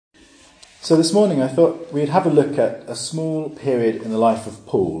So this morning I thought we'd have a look at a small period in the life of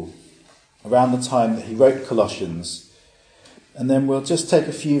Paul, around the time that he wrote Colossians, and then we'll just take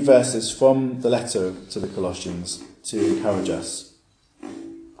a few verses from the letter to the Colossians to encourage us.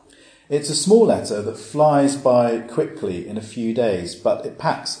 It's a small letter that flies by quickly in a few days, but it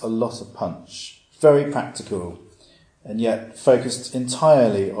packs a lot of punch, very practical, and yet focused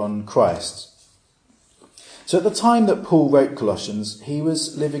entirely on Christ. So at the time that Paul wrote Colossians, he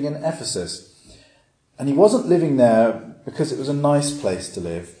was living in Ephesus. And he wasn't living there because it was a nice place to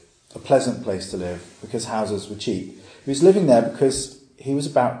live, a pleasant place to live, because houses were cheap. He was living there because he was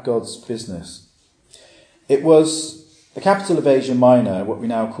about God's business. It was the capital of Asia Minor, what we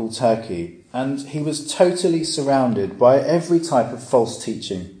now call Turkey, and he was totally surrounded by every type of false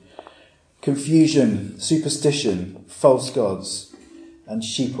teaching, confusion, superstition, false gods, and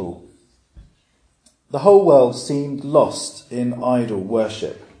sheeple. The whole world seemed lost in idol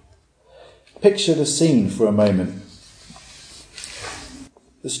worship. Picture the scene for a moment.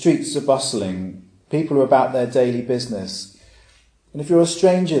 The streets are bustling. People are about their daily business. And if you're a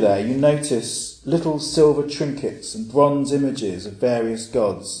stranger there, you notice little silver trinkets and bronze images of various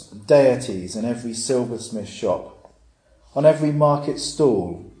gods, deities in every silversmith shop, on every market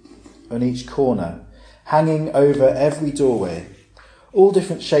stall, on each corner, hanging over every doorway, all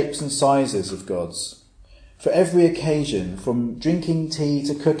different shapes and sizes of gods. For every occasion, from drinking tea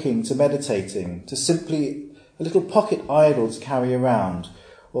to cooking to meditating, to simply a little pocket idol to carry around,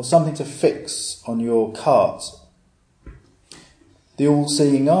 or something to fix on your cart. The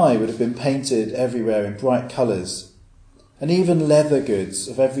all-seeing eye would have been painted everywhere in bright colours, and even leather goods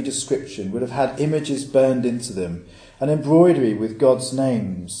of every description would have had images burned into them, and embroidery with God's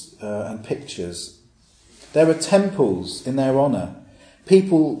names and pictures. There were temples in their honour,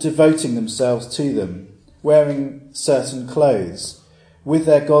 people devoting themselves to them, wearing certain clothes, with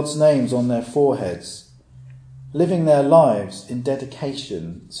their God's names on their foreheads, living their lives in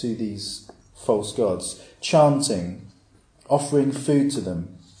dedication to these false gods, chanting, offering food to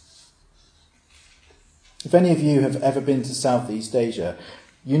them. If any of you have ever been to Southeast Asia,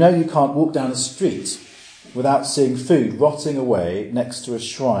 you know you can't walk down a street without seeing food rotting away next to a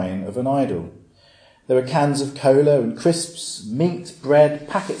shrine of an idol. There are cans of cola and crisps, meat, bread,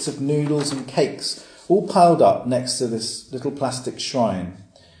 packets of noodles and cakes, all piled up next to this little plastic shrine.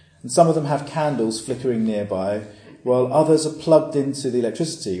 And some of them have candles flickering nearby, while others are plugged into the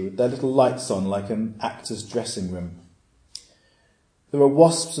electricity with their little lights on like an actor's dressing room. There are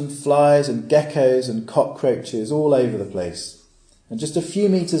wasps and flies and geckos and cockroaches all over the place. And just a few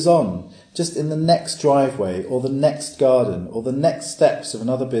metres on, just in the next driveway or the next garden or the next steps of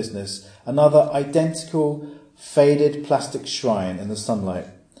another business, another identical faded plastic shrine in the sunlight,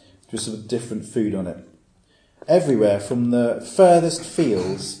 with sort of different food on it. Everywhere, from the furthest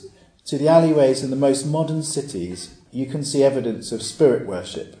fields to the alleyways in the most modern cities, you can see evidence of spirit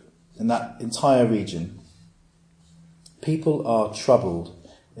worship in that entire region. People are troubled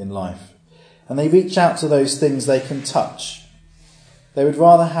in life, and they reach out to those things they can touch. They would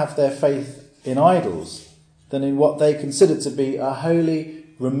rather have their faith in idols than in what they consider to be a holy,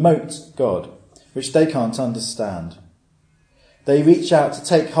 remote God, which they can't understand. They reach out to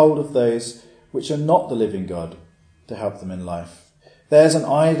take hold of those which are not the living God to help them in life. There's an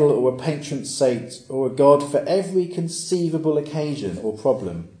idol or a patron saint or a god for every conceivable occasion or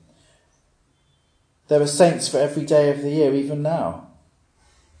problem. There are saints for every day of the year, even now.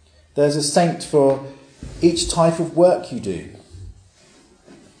 There's a saint for each type of work you do.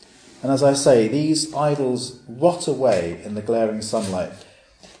 And as I say, these idols rot away in the glaring sunlight.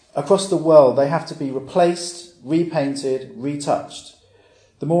 Across the world, they have to be replaced, repainted, retouched.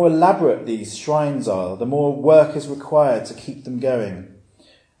 The more elaborate these shrines are, the more work is required to keep them going.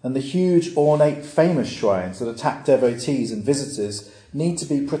 And the huge, ornate, famous shrines that attract devotees and visitors need to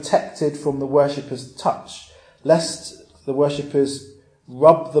be protected from the worshippers' touch, lest the worshippers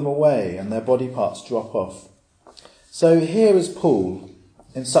rub them away and their body parts drop off. So here is Paul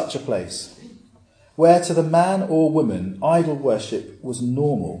in such a place, where to the man or woman idol worship was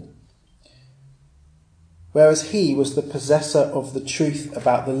normal, whereas he was the possessor of the truth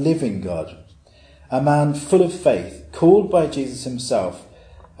about the living God, a man full of faith, called by Jesus himself,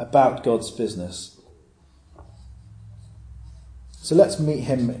 about God's business. So let's meet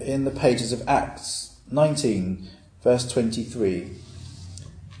him in the pages of Acts 19, verse 23.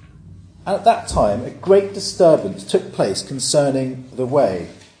 And at that time, a great disturbance took place concerning the way.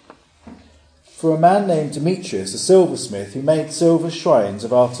 For a man named Demetrius, a silversmith, who made silver shrines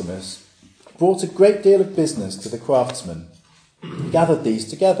of Artemis, brought a great deal of business to the craftsmen. He gathered these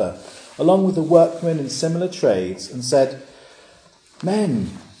together, along with the workmen in similar trades, and said,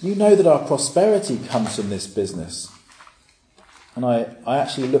 "Men, You know that our prosperity comes from this business. And I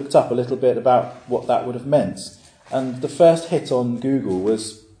actually looked up a little bit about what that would have meant. And the first hit on Google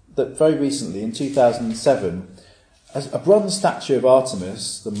was that very recently, in 2007, a bronze statue of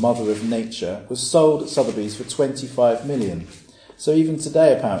Artemis, the mother of nature, was sold at Sotheby's for 25 million. So even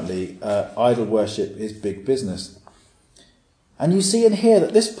today, apparently, idol worship is big business. And you see and hear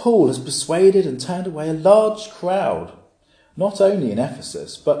that this Paul has persuaded and turned away a large crowd, not only in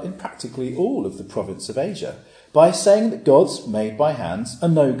Ephesus, but in practically all of the province of Asia, by saying that gods made by hands are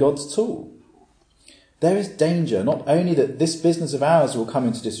no gods at all. There is danger not only that this business of ours will come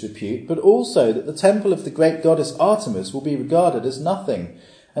into disrepute, but also that the temple of the great goddess Artemis will be regarded as nothing,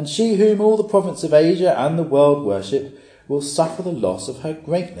 and she whom all the province of Asia and the world worship will suffer the loss of her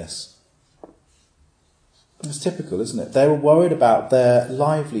greatness. It's typical, isn't it? They were worried about their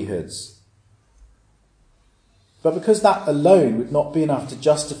livelihoods. But because that alone would not be enough to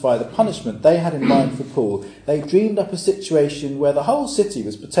justify the punishment they had in mind for Paul, they dreamed up a situation where the whole city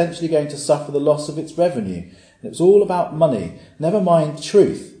was potentially going to suffer the loss of its revenue. And it was all about money, never mind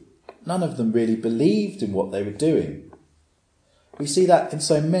truth. None of them really believed in what they were doing. We see that in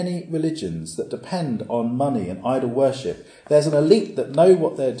so many religions that depend on money and idol worship. There's an elite that know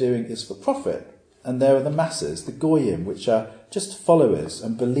what they're doing is for profit, and there are the masses, the goyim, which are just followers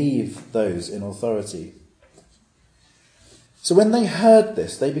and believe those in authority. So when they heard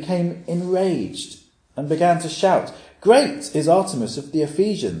this, they became enraged and began to shout, "Great is Artemis of the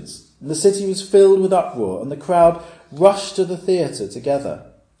Ephesians!" And the city was filled with uproar, and the crowd rushed to the theatre together,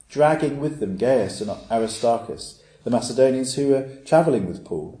 dragging with them Gaius and Aristarchus, the Macedonians who were travelling with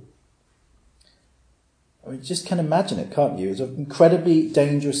Paul. I mean, you just can imagine it, can't you? It's an incredibly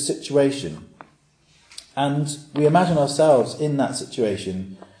dangerous situation. And we imagine ourselves in that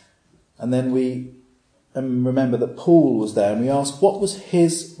situation, and then we remember that Paul was there, and we ask, what was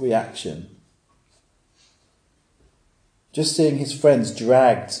his reaction? Just seeing his friends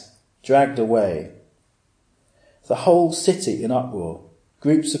dragged away. The whole city in uproar.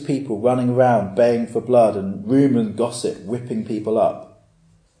 Groups of people running around baying for blood, and rumour and gossip whipping people up.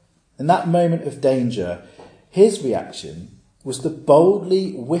 In that moment of danger, his reaction was to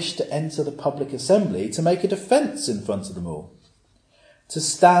boldly wish to enter the public assembly to make a defence in front of them all. To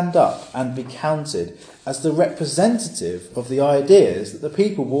stand up and be counted as the representative of the ideas that the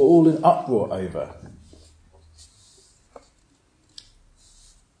people were all in uproar over.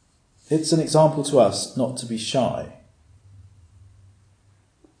 It's an example to us not to be shy.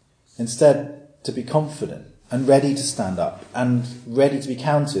 Instead, to be confident and ready to stand up and ready to be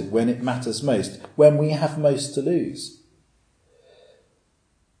counted when it matters most, when we have most to lose.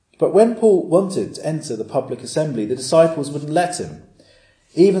 But when Paul wanted to enter the public assembly, the disciples wouldn't let him.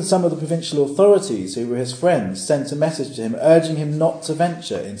 Even some of the provincial authorities who were his friends sent a message to him urging him not to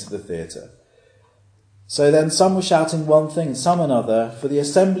venture into the theatre. So then some were shouting one thing and some another, for the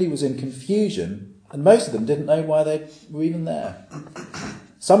assembly was in confusion and most of them didn't know why they were even there.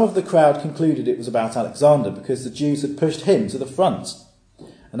 Some of the crowd concluded it was about Alexander because the Jews had pushed him to the front.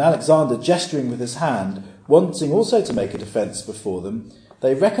 And Alexander, gesturing with his hand, wanting also to make a defence before them,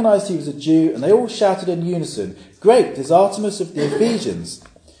 they recognised he was a Jew, and they all shouted in unison, "Great is Artemis of the Ephesians!"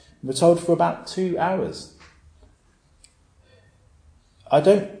 And were told for about 2 hours. I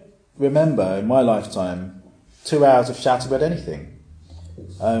don't remember in my lifetime 2 hours of shouting about anything.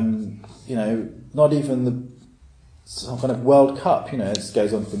 Not even some kind of World Cup. It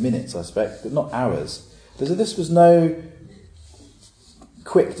goes on for minutes, I expect, but not hours. This was no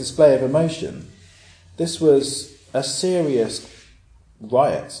quick display of emotion. This was a serious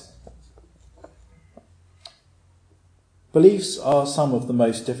riot. Beliefs are some of the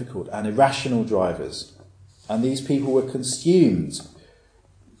most difficult and irrational drivers, and these people were consumed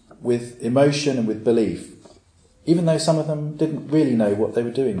with emotion and with belief, even though some of them didn't really know what they were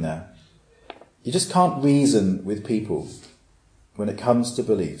doing there. You just can't reason with people when it comes to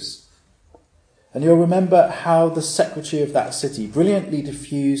beliefs. And you'll remember how the secretary of that city brilliantly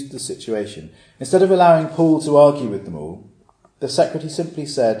diffused the situation. Instead of allowing Paul to argue with them all, the secretary simply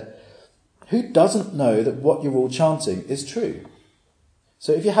said, "Who doesn't know that what you're all chanting is true?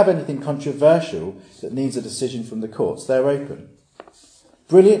 So if you have anything controversial that needs a decision from the courts, they're open."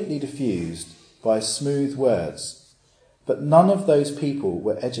 Brilliantly diffused by smooth words. But none of those people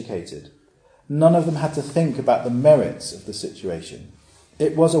were educated. None of them had to think about the merits of the situation.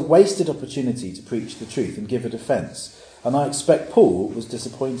 It was a wasted opportunity to preach the truth and give a defence, and I expect Paul was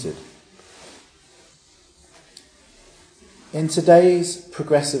disappointed. In today's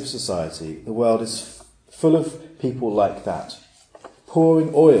progressive society, the world is full of people like that,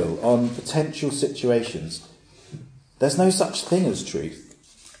 pouring oil on potential situations. There's no such thing as truth.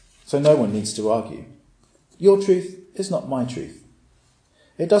 so no one needs to argue. Your truth is not my truth.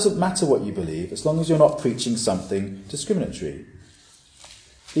 It doesn't matter what you believe as long as you're not preaching something discriminatory.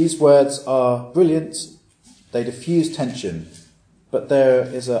 These words are brilliant, they diffuse tension, but there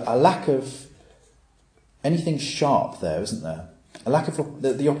is a lack of anything sharp there, isn't there? A lack of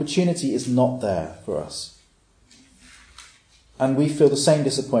the opportunity is not there for us. And we feel the same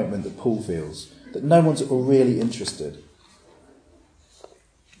disappointment that Paul feels, that no one's really interested.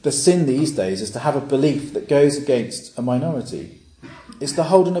 The sin these days is to have a belief that goes against a minority. It's to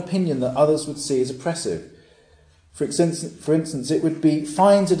hold an opinion that others would see as oppressive. For instance, it would be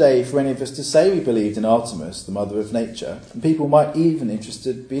fine today for any of us to say we believed in Artemis, the mother of nature, and people might even be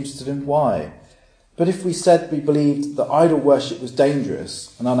interested in why. But if we said we believed that idol worship was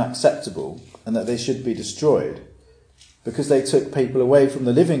dangerous and unacceptable and that they should be destroyed because they took people away from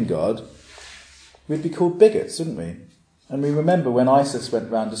the living God, we'd be called bigots, wouldn't we? And we remember when ISIS went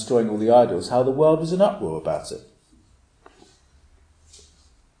round destroying all the idols, how the world was in uproar about it.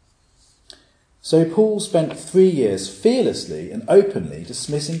 So Paul spent 3 years fearlessly and openly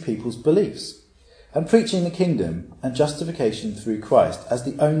dismissing people's beliefs and preaching the kingdom and justification through Christ as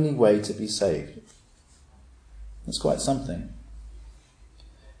the only way to be saved. That's quite something.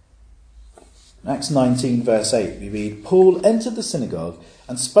 In Acts 19 verse 8 we read, Paul entered the synagogue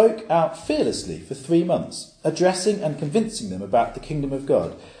and spoke out fearlessly for 3 months, addressing and convincing them about the kingdom of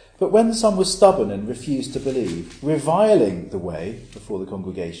God. But when some were stubborn and refused to believe, reviling the way before the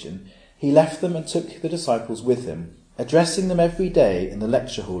congregation, he left them and took the disciples with him, addressing them every day in the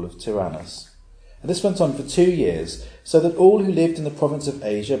lecture hall of Tyrannus. And this went on for 2 years, so that all who lived in the province of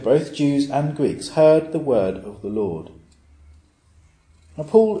Asia, both Jews and Greeks, heard the word of the Lord. Now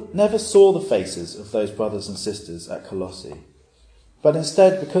Paul never saw the faces of those brothers and sisters at Colossae, but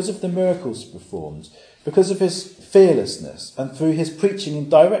instead, because of the miracles performed, because of his fearlessness, and through his preaching in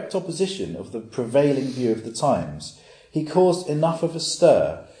direct opposition of the prevailing view of the times, he caused enough of a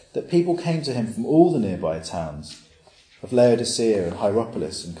stir that people came to him from all the nearby towns of Laodicea and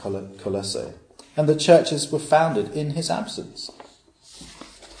Hierapolis and Colossae, and the churches were founded in his absence.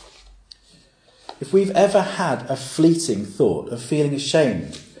 If we've ever had a fleeting thought of feeling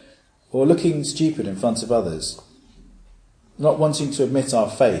ashamed or looking stupid in front of others, not wanting to admit our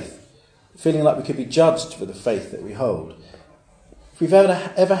faith, feeling like we could be judged for the faith that we hold, if we've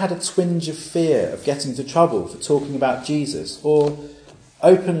ever had a twinge of fear of getting into trouble for talking about Jesus or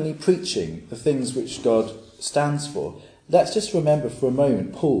openly preaching the things which God stands for, let's just remember for a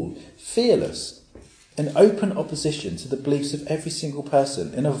moment Paul, fearless, in open opposition to the beliefs of every single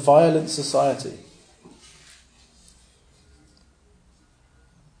person in a violent society.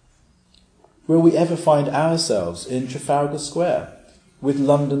 Will we ever find ourselves in Trafalgar Square with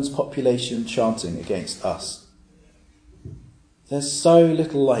London's population chanting against us? There's so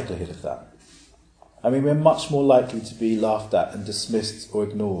little likelihood of that. I mean, we're much more likely to be laughed at and dismissed or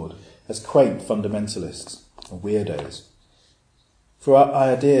ignored as quaint fundamentalists or weirdos, for our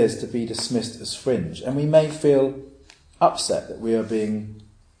ideas to be dismissed as fringe, and we may feel upset that we are being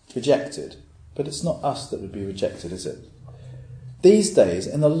rejected, but it's not us that would be rejected, is it? These days,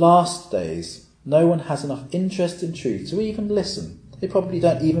 in the last days, no one has enough interest in truth to even listen. They probably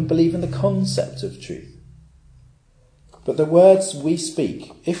don't even believe in the concept of truth. But the words we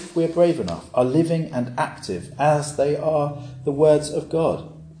speak, if we're brave enough, are living and active as they are the words of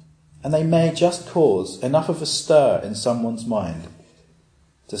God. And they may just cause enough of a stir in someone's mind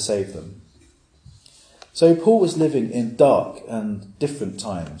to save them. So Paul was living in dark and different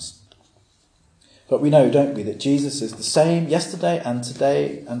times. But we know, don't we, that Jesus is the same yesterday and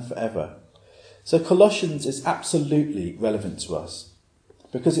today and forever. So Colossians is absolutely relevant to us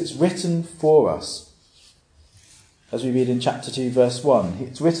because it's written for us. As we read in chapter 2, verse 1,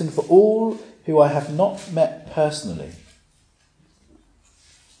 it's written for all who I have not met personally.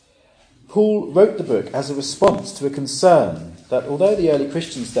 Paul wrote the book as a response to a concern that although the early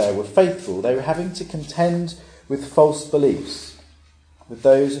Christians there were faithful, they were having to contend with false beliefs, with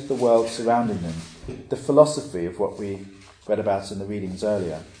those of the world surrounding them, the philosophy of what we read about in the readings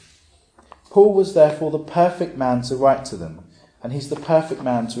earlier. Paul was therefore the perfect man to write to them, and he's the perfect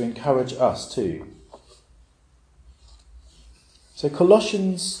man to encourage us too. So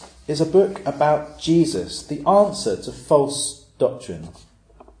Colossians is a book about Jesus, the answer to false doctrine,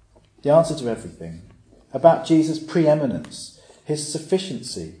 the answer to everything, about Jesus' preeminence, his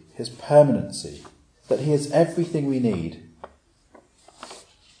sufficiency, his permanency, that he is everything we need.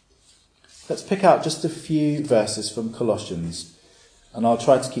 Let's pick out just a few verses from Colossians, and I'll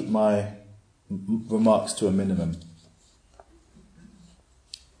try to keep my remarks to a minimum.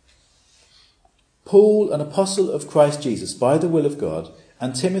 Paul, an apostle of Christ Jesus, by the will of God,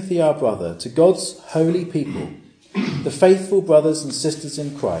 and Timothy our brother, to God's holy people, the faithful brothers and sisters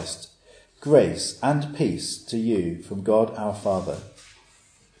in Christ, grace and peace to you from God our Father.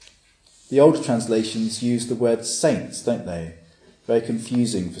 The old translations use the word saints, don't they? Very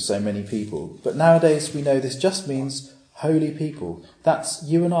confusing for so many people. But nowadays we know this just means holy people. That's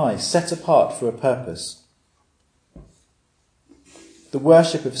you and I, set apart for a purpose. The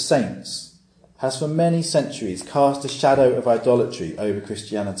worship of saints has for many centuries cast a shadow of idolatry over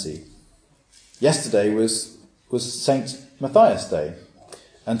Christianity. Yesterday was St. Matthias Day,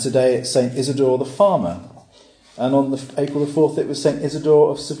 and today it's St. Isidore the Farmer. And on April the 4th it was St.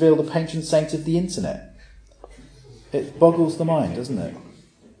 Isidore of Seville, the patron saint of the internet. It boggles the mind, doesn't it?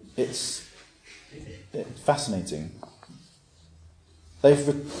 It's fascinating.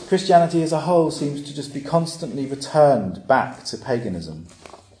 Christianity as a whole seems to just be constantly returned back to paganism.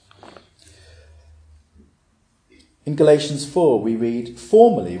 In Galatians 4 we read,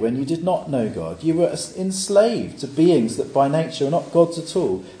 "Formerly, when you did not know God, you were enslaved to beings that by nature are not gods at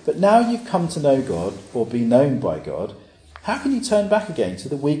all. But now you've come to know God, or be known by God, how can you turn back again to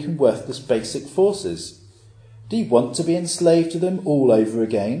the weak and worthless basic forces? Do you want to be enslaved to them all over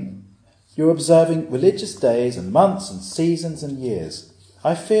again? You're observing religious days and months and seasons and years.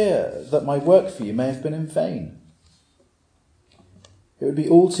 I fear that my work for you may have been in vain." It would be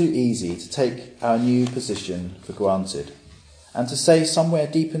all too easy to take our new position for granted and to say somewhere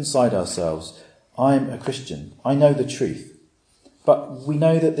deep inside ourselves, "I'm a Christian, I know the truth." But we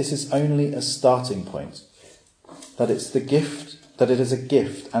know that this is only a starting point, that it is a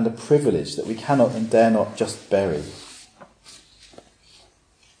gift and a privilege that we cannot and dare not just bury.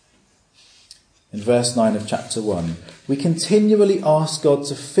 In verse 9 of chapter 1, we continually ask God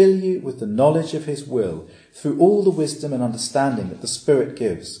to fill you with the knowledge of his will through all the wisdom and understanding that the Spirit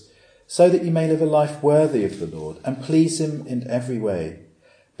gives, so that you may live a life worthy of the Lord and please him in every way,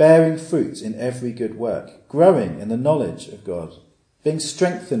 bearing fruit in every good work, growing in the knowledge of God, being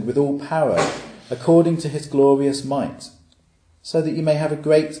strengthened with all power according to his glorious might, so that you may have a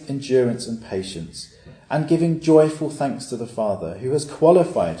great endurance and patience, and giving joyful thanks to the Father, who has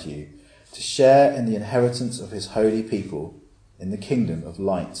qualified you to share in the inheritance of his holy people in the kingdom of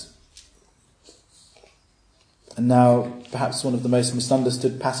light. And now, perhaps one of the most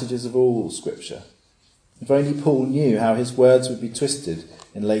misunderstood passages of all Scripture. If only Paul knew how his words would be twisted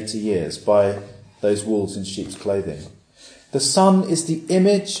in later years by those wolves in sheep's clothing. The Son is the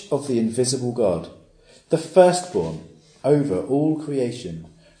image of the invisible God, the firstborn over all creation.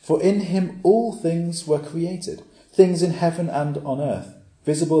 For in him all things were created, things in heaven and on earth,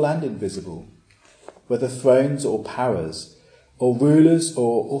 visible and invisible, whether thrones or powers, or rulers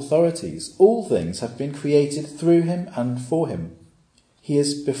or authorities. All things have been created through him and for him. He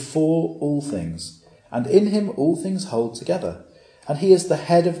is before all things, and in him all things hold together. And he is the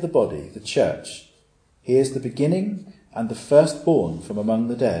head of the body, the church. He is the beginning and the firstborn from among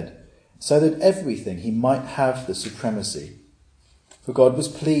the dead, so that everything he might have the supremacy. For God was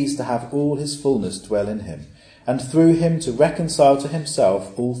pleased to have all his fullness dwell in him, and through him to reconcile to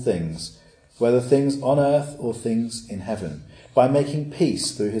himself all things, whether things on earth or things in heaven, by making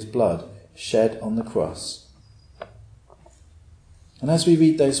peace through his blood shed on the cross. And as we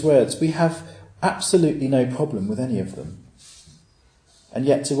read those words, we have absolutely no problem with any of them. And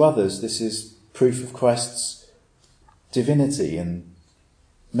yet to others, this is proof of Christ's divinity and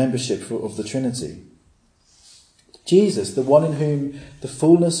membership of the Trinity. Jesus, the one in whom the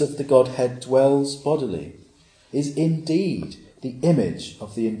fullness of the Godhead dwells bodily, is indeed the image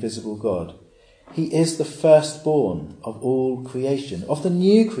of the invisible God. He is the firstborn of all creation, of the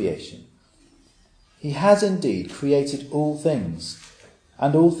new creation. He has indeed created all things,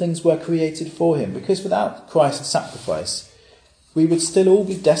 and all things were created for him, because without Christ's sacrifice, we would still all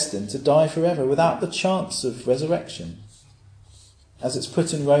be destined to die forever without the chance of resurrection. As it's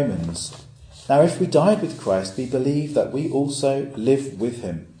put in Romans, now if we died with Christ, we believe that we also live with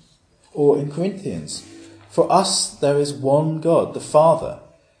him. Or in Corinthians, for us there is one God, the Father,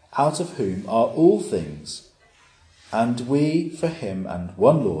 out of whom are all things, and we for him, and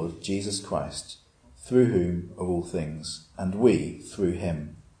one Lord, Jesus Christ, through whom are all things, and we through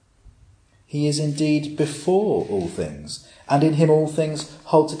him. He is indeed before all things, and in him all things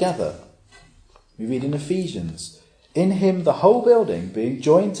hold together. We read in Ephesians, in him the whole building, being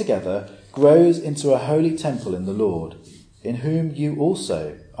joined together, grows into a holy temple in the Lord, in whom you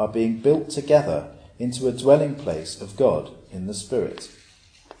also are being built together into a dwelling place of God in the Spirit.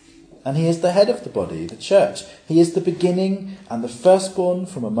 And he is the head of the body, the church. He is the beginning and the firstborn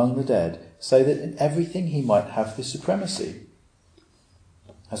from among the dead, so that in everything he might have the supremacy.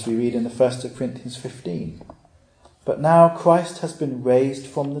 As we read in the 1 Corinthians 15, But now Christ has been raised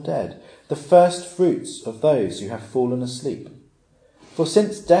from the dead, the first fruits of those who have fallen asleep. For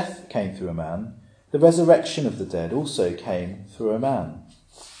since death came through a man, the resurrection of the dead also came through a man.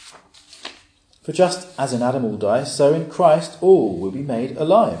 For just as in Adam all die, so in Christ all will be made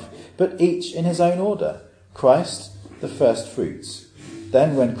alive, but each in his own order. Christ, the first fruits.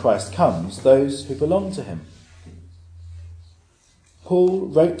 Then when Christ comes, those who belong to him. Paul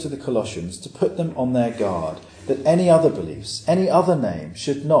wrote to the Colossians to put them on their guard, that any other beliefs, any other name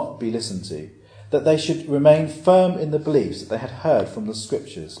should not be listened to, that they should remain firm in the beliefs that they had heard from the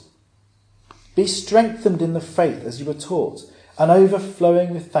Scriptures. Be strengthened in the faith as you were taught, and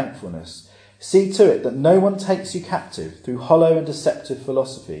overflowing with thankfulness. See to it that no one takes you captive through hollow and deceptive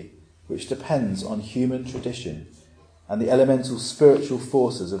philosophy, which depends on human tradition and the elemental spiritual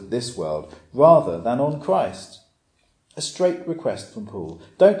forces of this world, rather than on Christ. A straight request from Paul.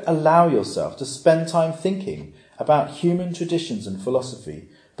 Don't allow yourself to spend time thinking about human traditions and philosophy,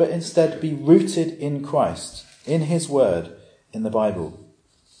 but instead be rooted in Christ, in his word, in the Bible.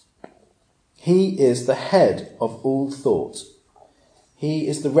 He is the head of all thought. He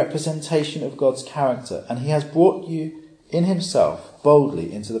is the representation of God's character, and he has brought you in himself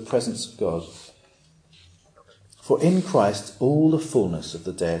boldly into the presence of God. For in Christ all the fullness of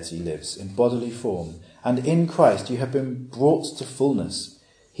the deity lives in bodily form, and in Christ you have been brought to fullness.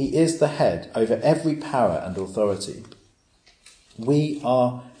 He is the head over every power and authority. We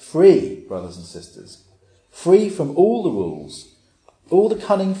are free, brothers and sisters, free from all the rules, all the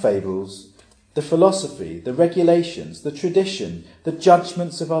cunning fables, the philosophy, the regulations, the tradition, the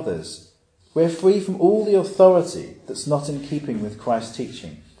judgments of others. We're free from all the authority that's not in keeping with Christ's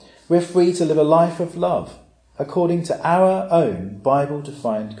teaching. We're free to live a life of love, according to our own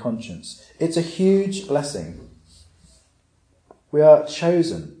Bible-defined conscience. It's a huge blessing. We are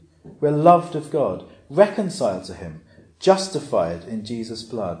chosen. We're loved of God, reconciled to him, justified in Jesus'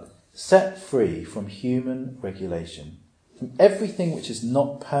 blood, set free from human regulation, from everything which is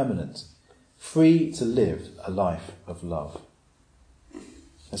not permanent, free to live a life of love.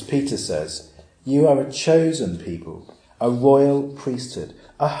 As Peter says, you are a chosen people, a royal priesthood,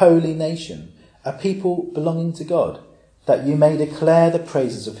 a holy nation, a people belonging to God, that you may declare the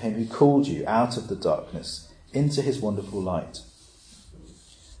praises of him who called you out of the darkness into his wonderful light.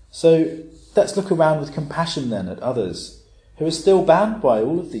 So let's look around with compassion then at others who are still bound by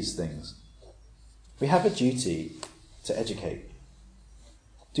all of these things. We have a duty to educate.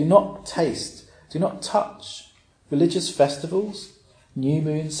 Do not taste, do not touch religious festivals, new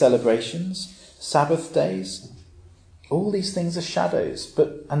moon celebrations, Sabbath days. All these things are shadows,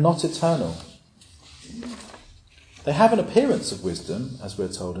 but are not eternal. They have an appearance of wisdom, as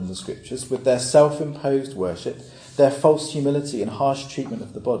we're told in the Scriptures, with their self-imposed worship, their false humility and harsh treatment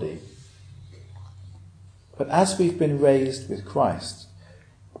of the body. But as we've been raised with Christ,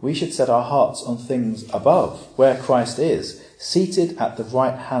 we should set our hearts on things above, where Christ is, seated at the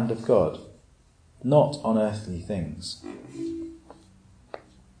right hand of God, not on earthly things.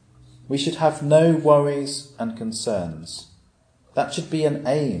 We should have no worries and concerns. That should be an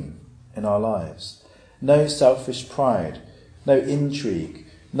aim in our lives. No selfish pride, no intrigue,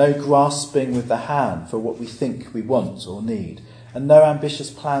 no grasping with the hand for what we think we want or need, and no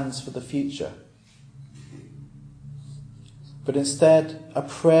ambitious plans for the future. But instead, a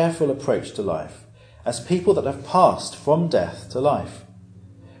prayerful approach to life, as people that have passed from death to life.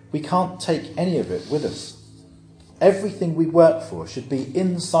 We can't take any of it with us. Everything we work for should be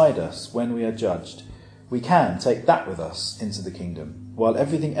inside us when we are judged. We can take that with us into the kingdom, while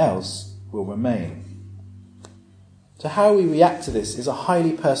everything else will remain. So how we react to this is a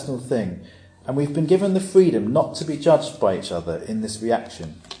highly personal thing, and we've been given the freedom not to be judged by each other in this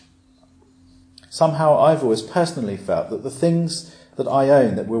reaction. Somehow I've always personally felt that the things that I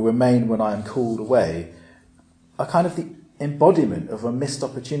own that will remain when I am called away are kind of the embodiment of a missed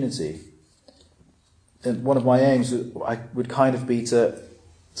opportunity. And one of my aims would kind of be to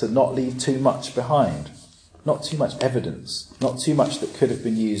not leave too much behind, not too much evidence, not too much that could have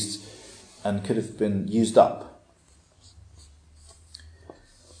been used and could have been used up.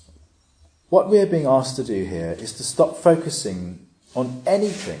 What we're being asked to do here is to stop focusing on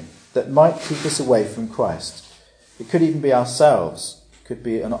anything that might keep us away from Christ. It could even be ourselves, it could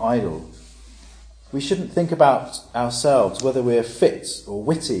be an idol. We shouldn't think about ourselves, whether we're fit or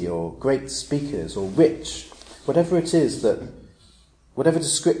witty or great speakers or rich, whatever it is that, whatever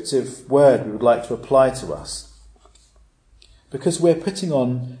descriptive word we would like to apply to us. Because we're putting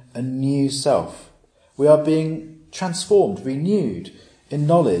on a new self. We are being transformed, renewed in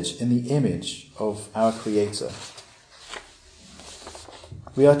knowledge in the image of our Creator.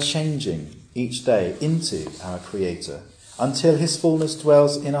 We are changing each day into our Creator, until his fullness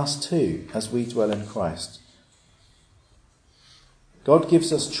dwells in us too, as we dwell in Christ. God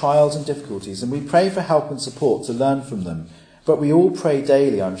gives us trials and difficulties, and we pray for help and support to learn from them. But we all pray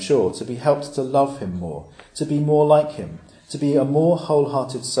daily, I'm sure, to be helped to love him more, to be more like him, to be a more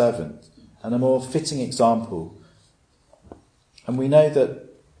wholehearted servant and a more fitting example. And we know that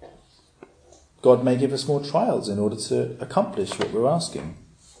God may give us more trials in order to accomplish what we're asking.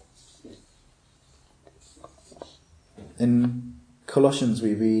 In Colossians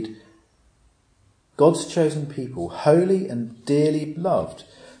we read, God's chosen people, holy and dearly loved,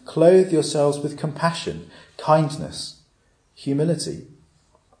 clothe yourselves with compassion, kindness, humility,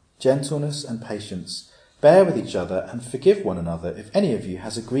 gentleness and patience. Bear with each other and forgive one another if any of you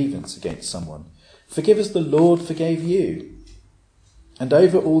has a grievance against someone. Forgive as the Lord forgave you. And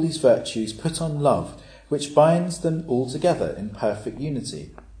over all these virtues put on love, which binds them all together in perfect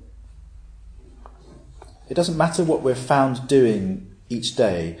unity. It doesn't matter what we're found doing each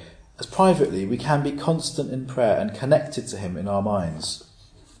day, as privately we can be constant in prayer and connected to him in our minds.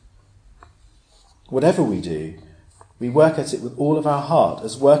 Whatever we do, we work at it with all of our heart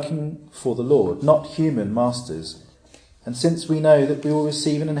as working for the Lord, not human masters. And since we know that we will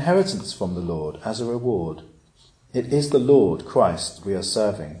receive an inheritance from the Lord as a reward, it is the Lord Christ we are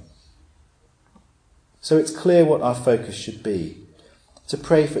serving. So it's clear what our focus should be: to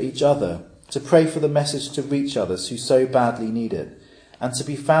pray for each other, to pray for the message to reach others who so badly need it, and to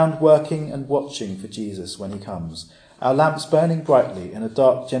be found working and watching for Jesus when he comes, our lamps burning brightly in a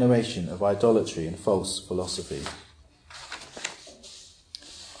dark generation of idolatry and false philosophy.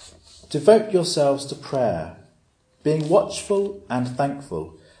 Devote yourselves to prayer, being watchful and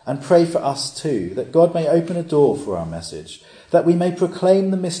thankful, and pray for us too, that God may open a door for our message, that we may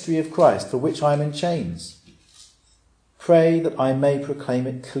proclaim the mystery of Christ, for which I am in chains. Pray that I may proclaim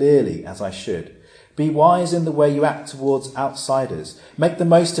it clearly as I should. Be wise in the way you act towards outsiders. Make the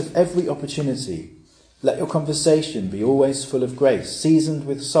most of every opportunity. Let your conversation be always full of grace, seasoned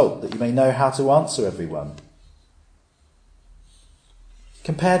with salt, that you may know how to answer everyone.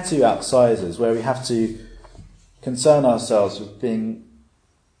 Compared to outsiders, where we have to concern ourselves with being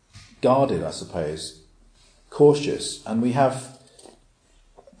guarded, I suppose, cautious, and we have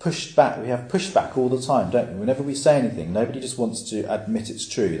pushed back. We have pushback all the time, don't we? Whenever we say anything, nobody just wants to admit it's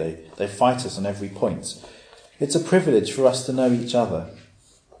true. They fight us on every point. It's a privilege for us to know each other.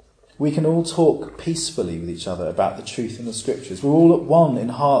 We can all talk peacefully with each other about the truth in the Scriptures. We're all at one in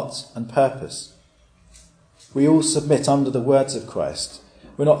heart and purpose. We all submit under the words of Christ.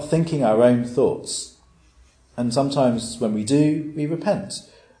 We're not thinking our own thoughts. And sometimes when we do, we repent.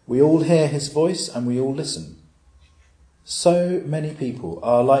 We all hear his voice and we all listen. So many people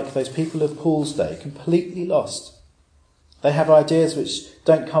are like those people of Paul's day, completely lost. They have ideas which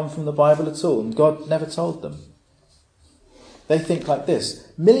don't come from the Bible at all, and God never told them. They think like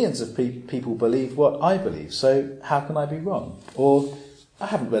this: millions of people believe what I believe, so how can I be wrong? Or, I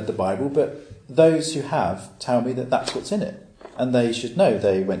haven't read the Bible, but those who have tell me that that's what's in it, and they should know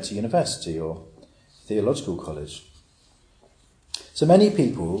they went to university or theological college. So many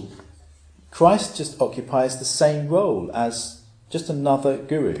people, Christ just occupies the same role as just another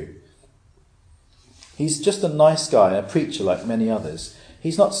guru. He's just a nice guy, a preacher like many others.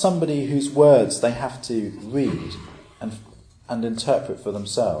 He's not somebody whose words they have to read and interpret for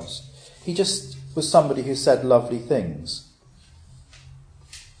themselves. He just was somebody who said lovely things.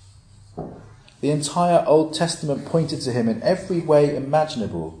 The entire Old Testament pointed to him in every way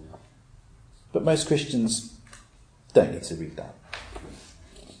imaginable, but most Christians don't need to read that.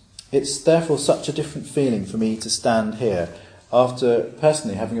 It's therefore such a different feeling for me to stand here after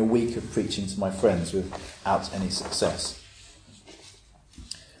personally having a week of preaching to my friends without any success.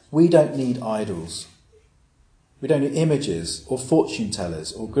 We don't need idols. We don't need images or fortune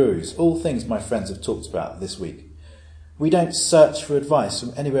tellers or gurus, all things my friends have talked about this week. We don't search for advice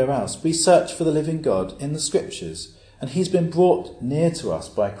from anywhere else. We search for the living God in the Scriptures, and he's been brought near to us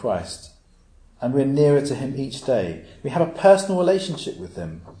by Christ, and we're nearer to him each day. We have a personal relationship with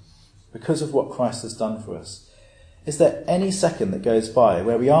him because of what Christ has done for us. Is there any second that goes by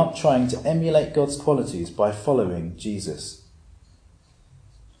where we aren't trying to emulate God's qualities by following Jesus?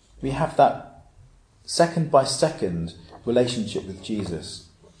 We have that second by second relationship with Jesus.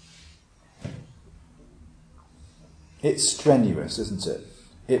 It's strenuous, isn't it?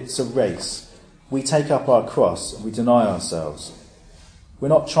 It's a race. We take up our cross and we deny ourselves. We're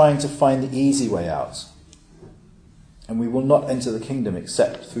not trying to find the easy way out. And we will not enter the kingdom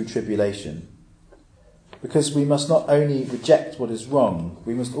except through tribulation. Because we must not only reject what is wrong,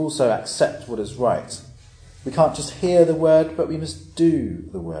 we must also accept what is right. We can't just hear the word, but we must do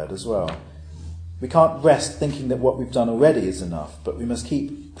the word as well. We can't rest thinking that what we've done already is enough, but we must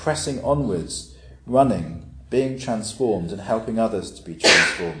keep pressing onwards, running, being transformed, and helping others to be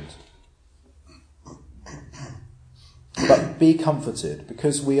transformed. But be comforted,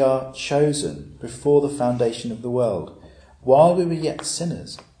 because we are chosen before the foundation of the world. While we were yet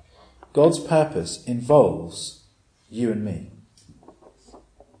sinners, God's purpose involves you and me.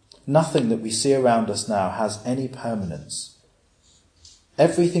 Nothing that we see around us now has any permanence.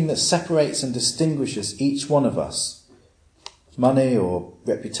 Everything that separates and distinguishes each one of us, money or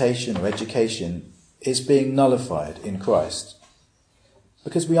reputation or education, is being nullified in Christ.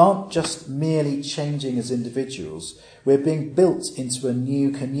 Because we aren't just merely changing as individuals, we're being built into a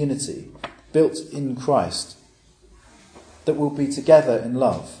new community, built in Christ, that will be together in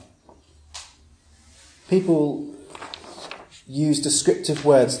love. People use descriptive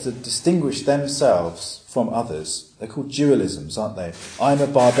words to distinguish themselves from others. They're called dualisms, aren't they? I'm a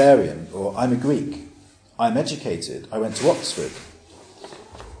barbarian, or I'm a Greek. I'm educated. I went to Oxford.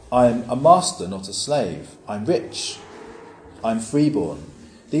 I'm a master, not a slave. I'm rich. I'm freeborn.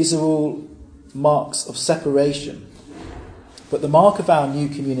 These are all marks of separation. But the mark of our new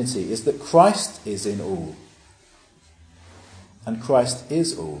community is that Christ is in all. And Christ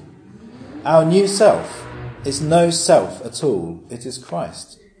is all. Our new self is no self at all. It is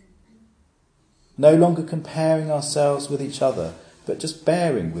Christ. No longer comparing ourselves with each other, but just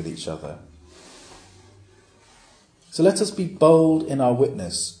bearing with each other. So let us be bold in our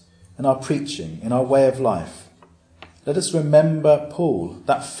witness, in our preaching, in our way of life. Let us remember Paul,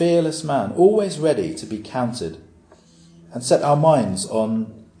 that fearless man, always ready to be counted, and set our minds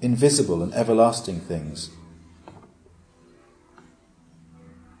on invisible and everlasting things.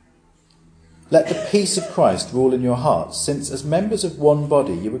 Let the peace of Christ rule in your hearts, since as members of one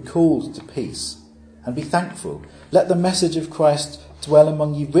body you were called to peace, and be thankful. Let the message of Christ dwell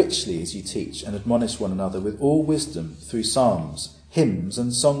among you richly as you teach and admonish one another with all wisdom through psalms, hymns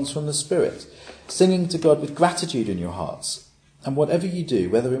and songs from the Spirit, singing to God with gratitude in your hearts. And whatever you do,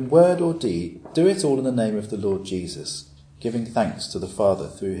 whether in word or deed, do it all in the name of the Lord Jesus, giving thanks to the Father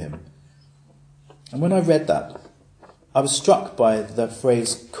through him. And when I read that, I was struck by the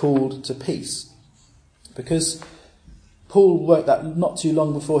phrase called to peace, because Paul wrote that not too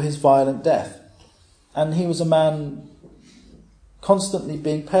long before his violent death, and he was a man constantly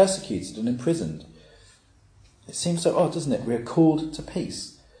being persecuted and imprisoned. It seems so odd, doesn't it? We're called to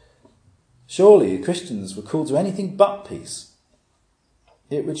peace. Surely Christians were called to anything but peace.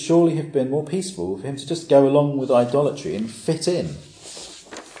 It would surely have been more peaceful for him to just go along with idolatry and fit in.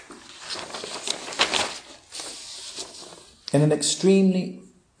 In an extremely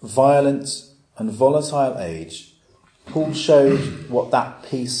violent and volatile age, Paul showed what that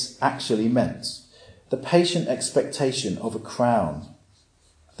peace actually meant. The patient expectation of a crown.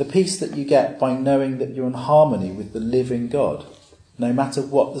 The peace that you get by knowing that you're in harmony with the living God, no matter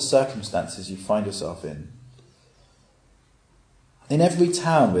what the circumstances you find yourself in. In every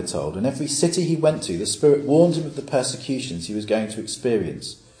town, we're told, in every city he went to, the Spirit warned him of the persecutions he was going to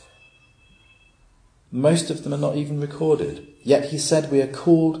experience. Most of them are not even recorded. Yet he said we are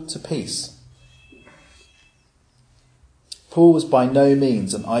called to peace. Paul was by no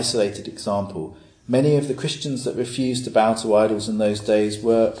means an isolated example. Many of the Christians that refused to bow to idols in those days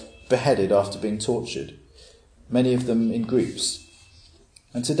were beheaded after being tortured, many of them in groups.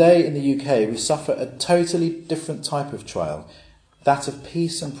 And today in the UK we suffer a totally different type of trial, that of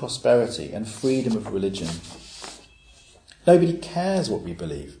peace and prosperity and freedom of religion. Nobody cares what we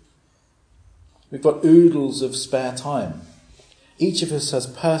believe. We've got oodles of spare time. Each of us has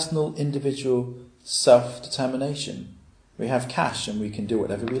personal, individual self-determination. We have cash and we can do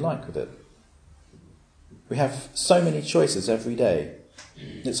whatever we like with it. We have so many choices every day.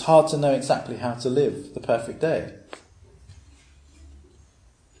 It's hard to know exactly how to live the perfect day.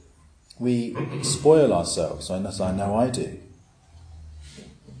 We spoil ourselves, as I know I do.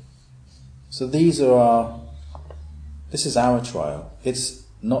 So this is our trial. It's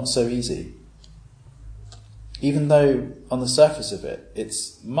not so easy. Even though on the surface of it,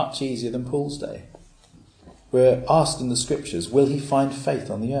 it's much easier than Paul's day. We're asked in the scriptures, will he find faith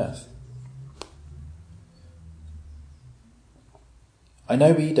on the earth? I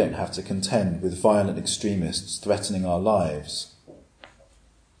know we don't have to contend with violent extremists threatening our lives.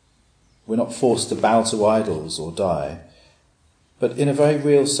 We're not forced to bow to idols or die. But in a very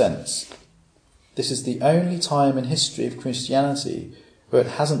real sense, this is the only time in history of Christianity where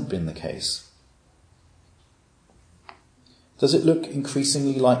it hasn't been the case. Does it look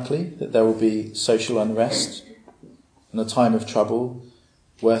increasingly likely that there will be social unrest and a time of trouble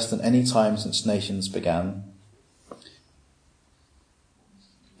worse than any time since nations began?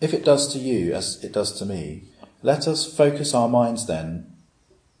 if it does to you as it does to me, let us focus our minds then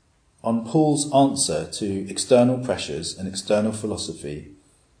on Paul's answer to external pressures and external philosophy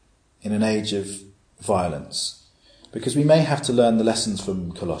in an age of violence, because we may have to learn the lessons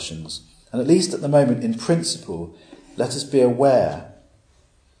from Colossians, and at least at the moment, in principle, let us be aware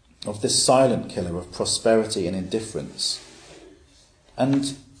of this silent killer of prosperity and indifference,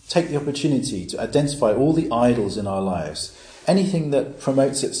 and take the opportunity to identify all the idols in our lives, anything that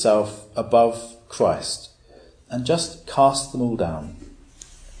promotes itself above Christ, and just cast them all down.